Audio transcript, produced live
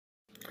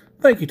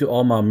Thank you to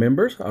all my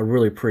members. I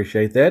really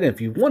appreciate that. If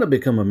you want to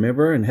become a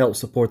member and help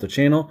support the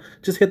channel,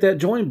 just hit that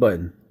join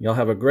button. Y'all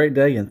have a great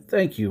day, and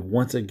thank you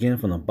once again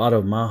from the bottom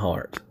of my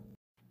heart.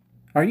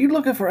 Are you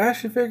looking for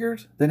action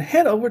figures? Then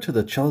head over to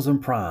the Chosen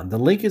Prime. The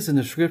link is in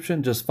the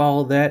description. Just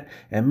follow that.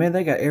 And man,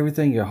 they got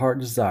everything your heart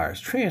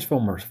desires.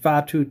 Transformers,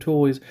 5-2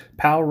 toys,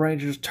 Power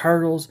Rangers,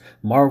 Turtles,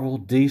 Marvel,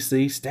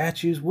 DC,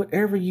 statues,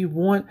 whatever you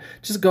want.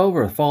 Just go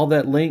over and follow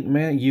that link,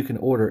 man. You can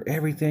order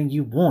everything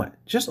you want.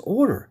 Just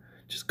order.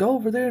 Just go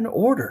over there and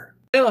order.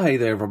 Hello, hey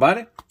there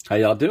everybody. How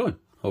y'all doing?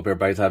 Hope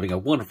everybody's having a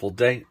wonderful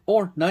day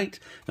or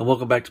night, and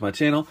welcome back to my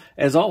channel.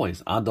 As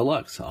always, I'm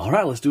Deluxe. All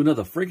right, let's do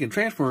another freaking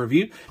Transformer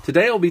review.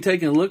 Today I'll be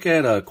taking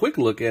a quick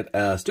look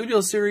at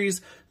Studio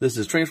Series. This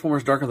is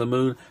Transformers Dark of the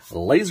Moon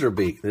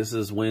Laserbeak. This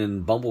is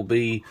when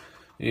Bumblebee,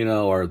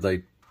 or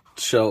they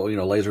show,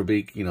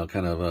 Laserbeak,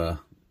 kind of,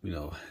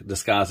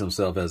 disguise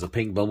himself as a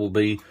Pink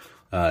Bumblebee.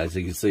 As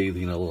you can see, a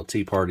little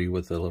tea party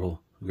with the little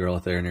girl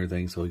out there and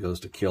everything. So he goes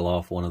to kill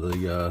off one of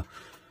the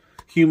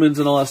humans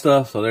and all that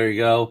stuff. So there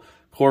you go.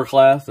 Core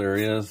class, there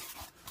he is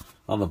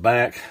on the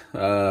back.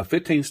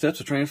 15 steps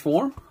to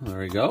transform.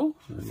 There you go.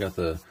 You got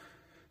the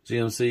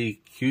GMC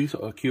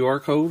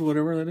QR code,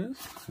 whatever that is.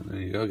 And there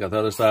you go. Got the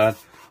other side.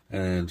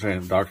 And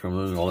Dark of the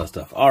Moon, all that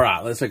stuff. All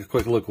right, let's take a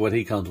quick look at what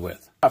he comes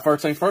with. All right,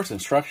 first things first,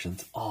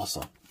 instructions.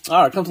 Awesome.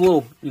 All right, comes a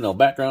little,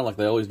 background like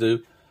they always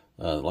do.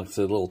 Like I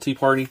said, a little tea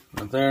party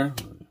right there.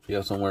 If you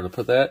have somewhere to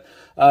put that.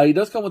 He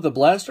does come with the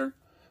blaster,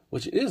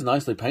 which is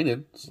nicely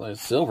painted. It's like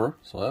silver,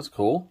 so that's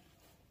cool.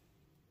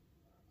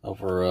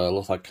 Over,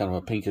 looks like kind of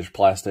a pinkish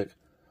plastic.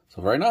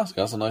 So very nice.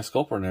 Got some nice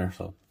sculpture in there.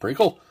 So pretty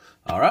cool.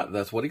 All right,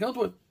 that's what he comes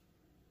with.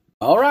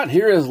 All right,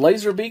 here is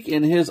Laserbeak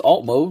in his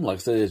alt mode. Like I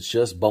said, it's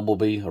just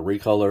Bumblebee, a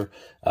recolor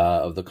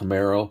of the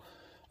Camaro.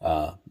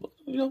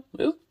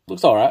 It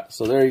looks all right.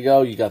 So there you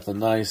go. You got the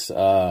nice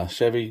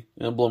Chevy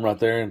emblem right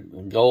there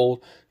in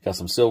gold. Got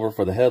some silver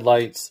for the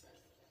headlights.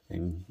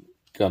 And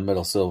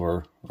gunmetal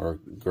silver or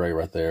gray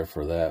right there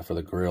for that, for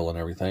the grill and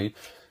everything.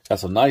 Got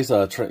some nice,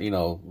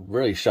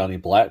 really shiny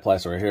black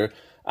plastic right here.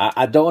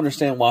 I don't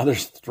understand why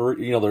there's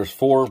there's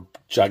 4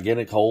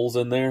 gigantic holes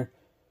in there.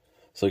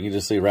 So you can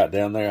just see right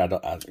down there.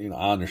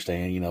 I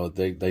understand,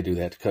 they do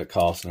that to cut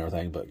costs and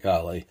everything, but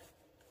golly.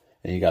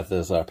 And you got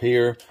this up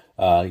here.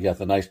 You got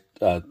the nice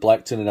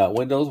black tinted out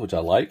windows, which I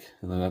like.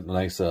 And then the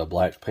nice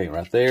black paint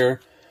right there.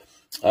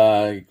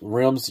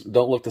 Rims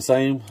don't look the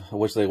same. I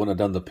wish they wouldn't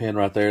have done the pin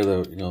right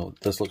there.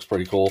 This looks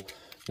pretty cool.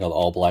 The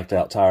all blacked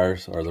out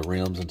tires, or the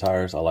rims and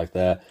tires. I like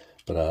that.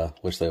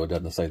 But wish they would have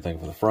done the same thing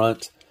for the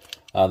front.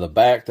 The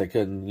back, they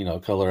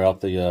couldn't, color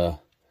out the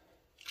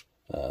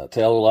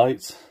tail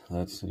lights.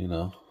 That's,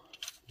 yeah.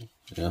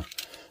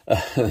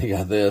 Then you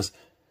got this.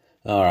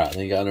 All right.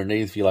 Then you got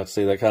underneath, if you like to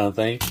see that kind of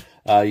thing.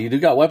 You do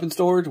got weapon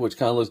storage, which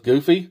kind of looks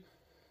goofy.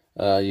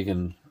 You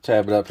can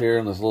tab it up here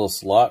in this little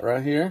slot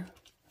right here.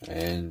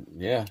 And,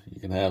 yeah,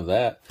 you can have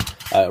that.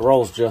 It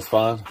rolls just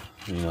fine.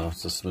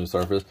 It's a smooth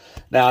surface.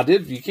 Now,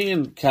 you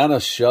can kind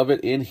of shove it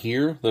in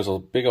here. There's a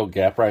big old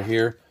gap right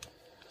here.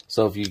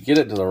 So if you get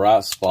it to the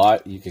right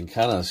spot, you can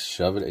kind of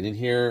shove it in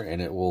here,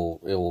 and it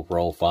will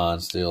roll fine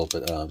still.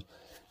 But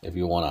if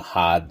you want to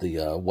hide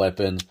the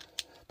weapon,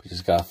 you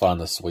just gotta find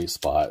the sweet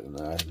spot. And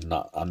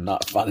I'm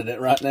not finding it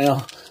right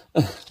now,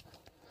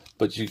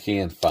 but you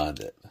can find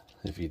it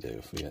if you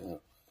do.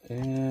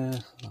 Yeah.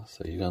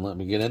 So you gonna let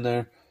me get in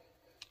there?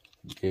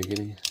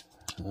 Giggity.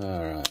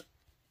 All right.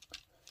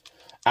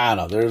 I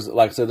don't know.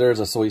 Like I said, there's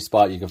a sweet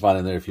spot you can find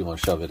in there if you want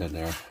to shove it in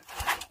there.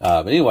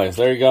 But anyways,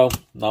 there you go.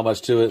 Not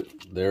much to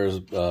it. There's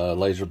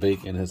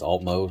Laserbeak in his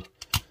alt mode.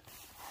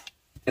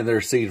 And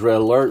there's Siege Red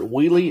Alert,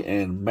 Wheelie,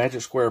 and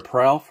Magic Square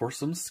Prowl for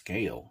some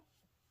scale.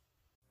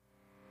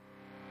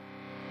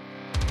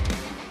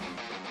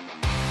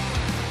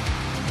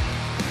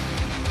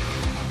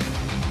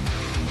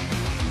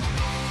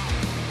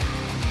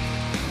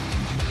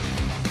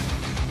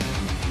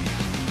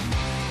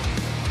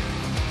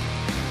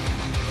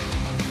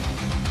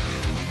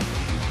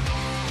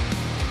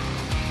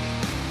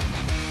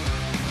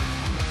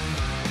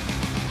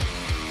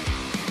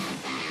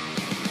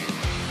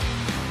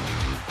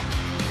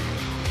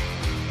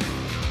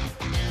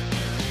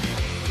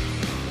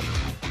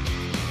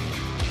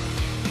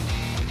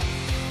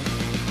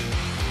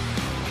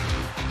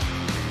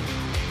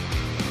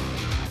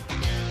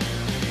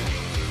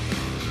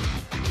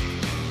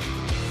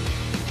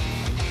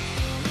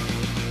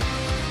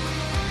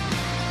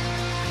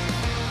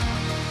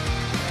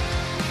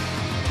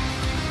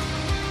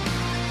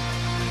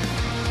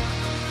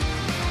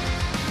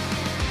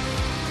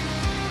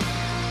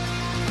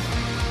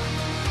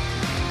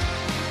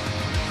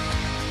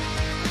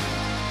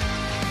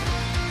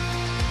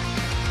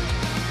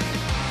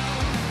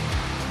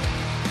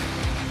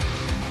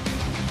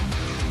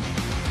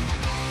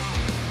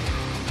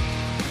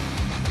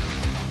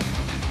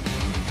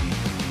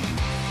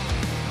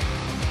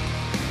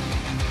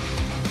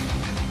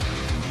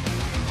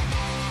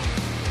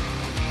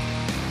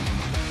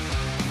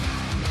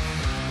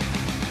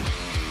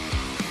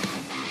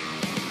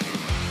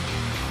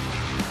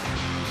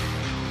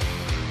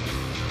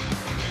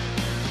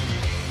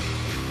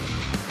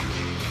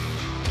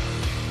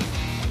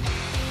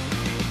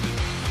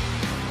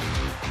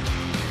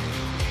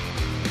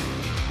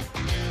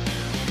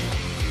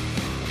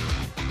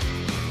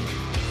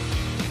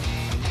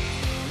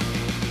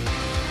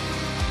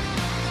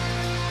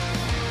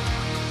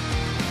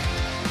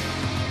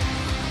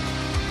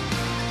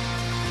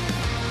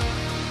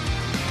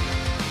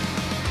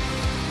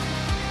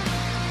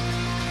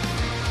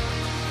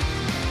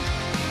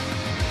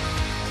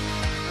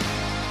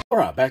 All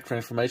right, back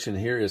transformation.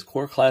 Here is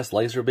Core Class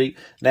Laserbeak.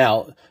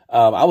 Now,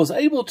 I was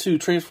able to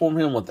transform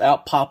him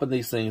without popping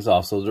these things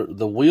off. So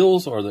the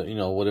wheels, or the,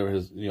 whatever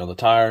his, the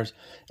tires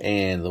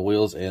and the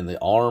wheels and the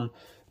arm,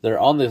 they're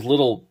on these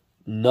little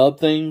nub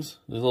things.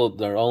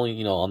 They're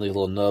only, on these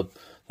little nub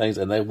things,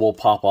 and they will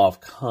pop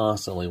off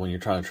constantly when you're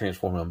trying to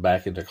transform him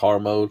back into car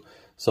mode.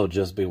 So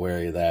just be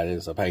wary of that.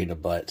 It's a pain in the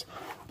butt.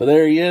 But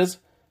there he is.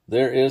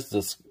 There is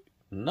this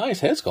nice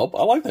head sculpt.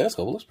 I like the head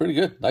sculpt. It looks pretty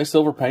good. Nice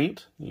silver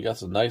paint. You got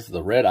some nice,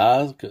 the red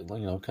eyes, kind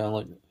of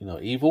like,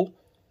 evil.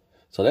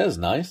 So that is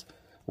nice.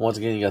 Once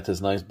again, you got this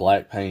nice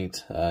black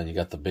paint. And you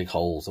got the big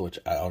holes, which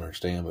I don't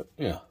understand, but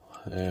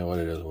what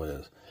it is, what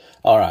it is.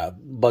 All right,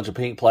 bunch of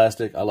pink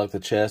plastic. I like the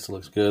chest. It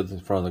looks good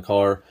in front of the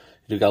car.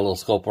 You do got a little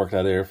sculpt work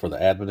out there for the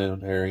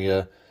admin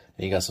area.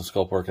 And you got some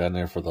sculpt work out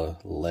there for the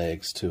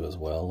legs too as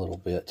well, a little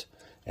bit.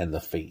 And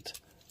the feet.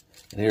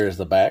 And here is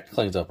the back.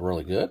 Cleans up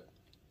really good.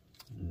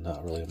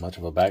 Not really much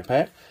of a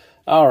backpack.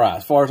 All right,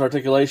 as far as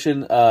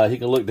articulation, he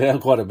can look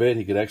down quite a bit.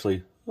 He could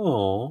actually,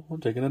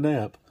 I'm taking a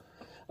nap.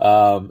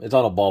 It's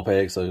on a ball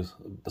peg, so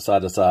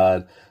side to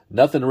side.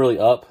 Nothing really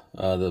up.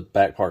 The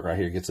back part right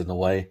here gets in the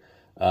way.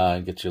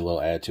 And gets you a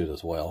little attitude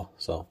as well.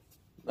 So,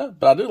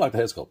 but I do like the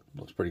head sculpt.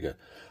 Looks pretty good.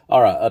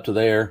 All right, up to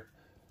there,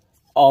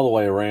 all the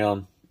way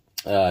around.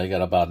 You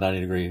got about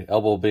 90-degree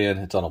elbow bend.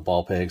 It's on a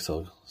ball peg,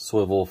 so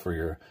swivel for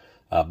your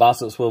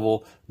bicep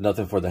swivel.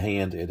 Nothing for the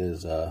hand. It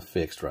is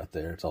fixed right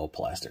there. It's all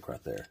plastic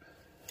right there.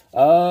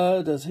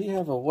 Does he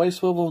have a waist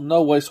swivel?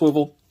 No waist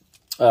swivel.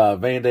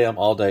 Van Damme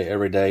all day,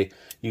 every day.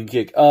 You can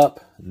kick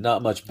up.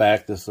 Not much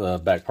back. This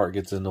back part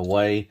gets in the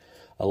way.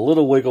 A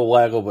little wiggle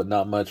waggle, but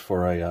not much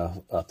for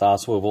a thigh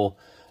swivel.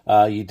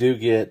 You do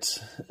get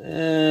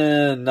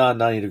not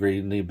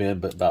 90-degree knee bend,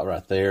 but about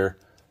right there.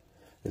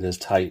 It is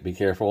tight. Be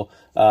careful.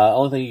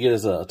 Only thing you get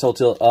is a toe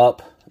tilt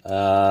up.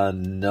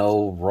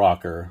 No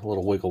rocker. A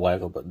little wiggle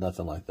waggle, but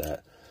nothing like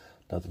that.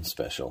 Nothing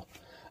special.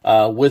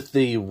 With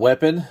the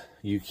weapon,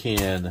 you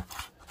can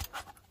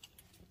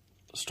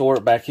store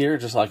it back here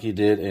just like you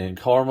did in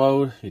car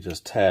mode. You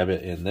just tab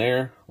it in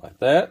there like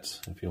that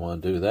if you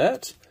want to do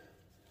that.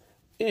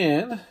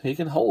 And he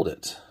can hold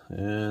it.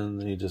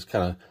 And he just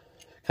kind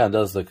of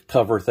does the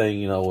cover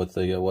thing, with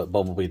the what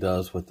Bumblebee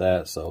does with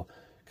that. So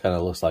kind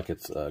of looks like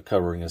it's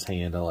covering his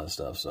hand and all that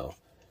stuff. So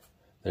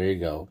there you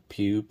go.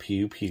 Pew,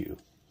 pew, pew.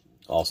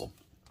 Awesome.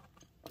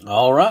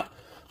 All right.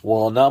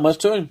 Well, not much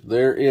to him.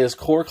 There is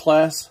Core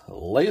Class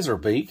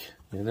Laserbeak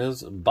in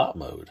his bot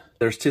mode.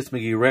 There's Tits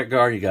McGee Wreck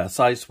Guard. You got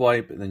Side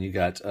Swipe. And then you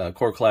got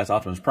Core Class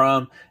Optimus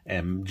Prime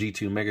and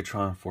G2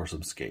 Megatron for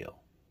some scale.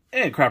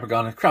 And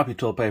Crappergonic, Crappy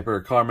Toilet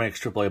Paper, Carmex,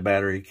 AAA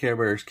Battery, Care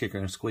Bears, Kicker,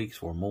 and Squeaks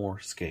for more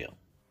scale.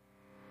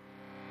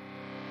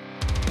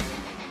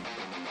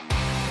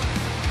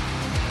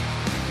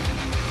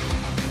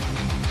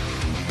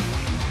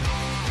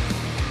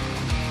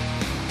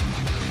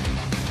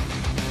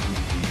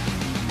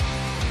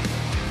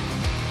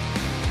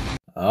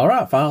 All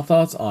right, final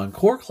thoughts on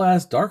Core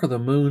Class Dark of the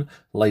Moon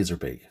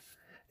Laserbeak.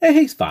 Hey,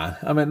 he's fine.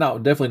 I mean,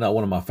 definitely not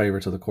one of my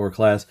favorites of the Core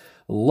Class.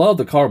 Love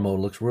the car mode.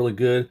 Looks really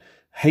good.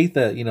 Hate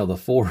that, the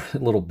 4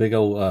 little big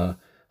old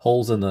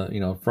holes in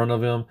the, front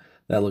of him.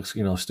 That looks,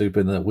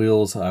 stupid. The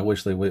wheels, I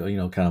wish they would,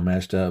 kind of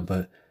matched up.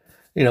 But,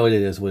 it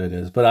is what it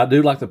is. But I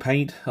do like the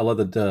paint. I love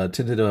the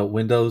tinted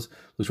windows.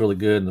 Looks really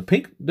good. And the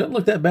pink doesn't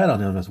look that bad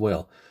on him as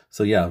well.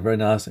 So, yeah, very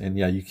nice. And,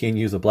 yeah, you can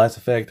use a blast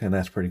effect, and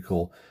that's pretty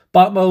cool.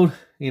 Bot mode,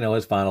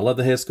 it's fine. I love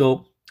the head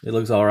sculpt. It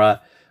looks all right.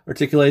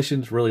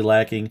 Articulation's really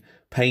lacking.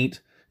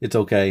 Paint, it's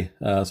okay.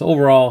 So,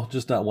 overall,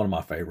 just not one of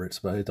my favorites,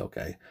 but it's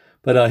okay.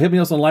 But hit me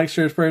up some likes,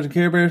 shares, prayers, and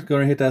Care Bears. Go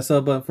ahead and hit that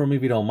sub button for me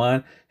if you don't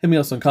mind. Hit me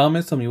up some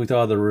comments. Tell me what you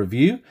thought of the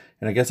review.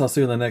 And I guess I'll see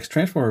you in the next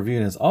Transformer review.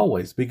 And as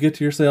always, be good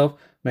to yourself.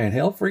 Man,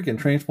 hell freaking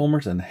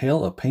Transformers and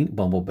hell a Pink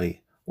Bumblebee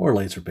or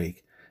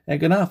Laserbeak.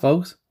 And good night,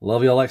 folks.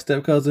 Love y'all like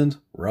step cousins.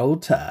 Roll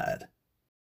Tide.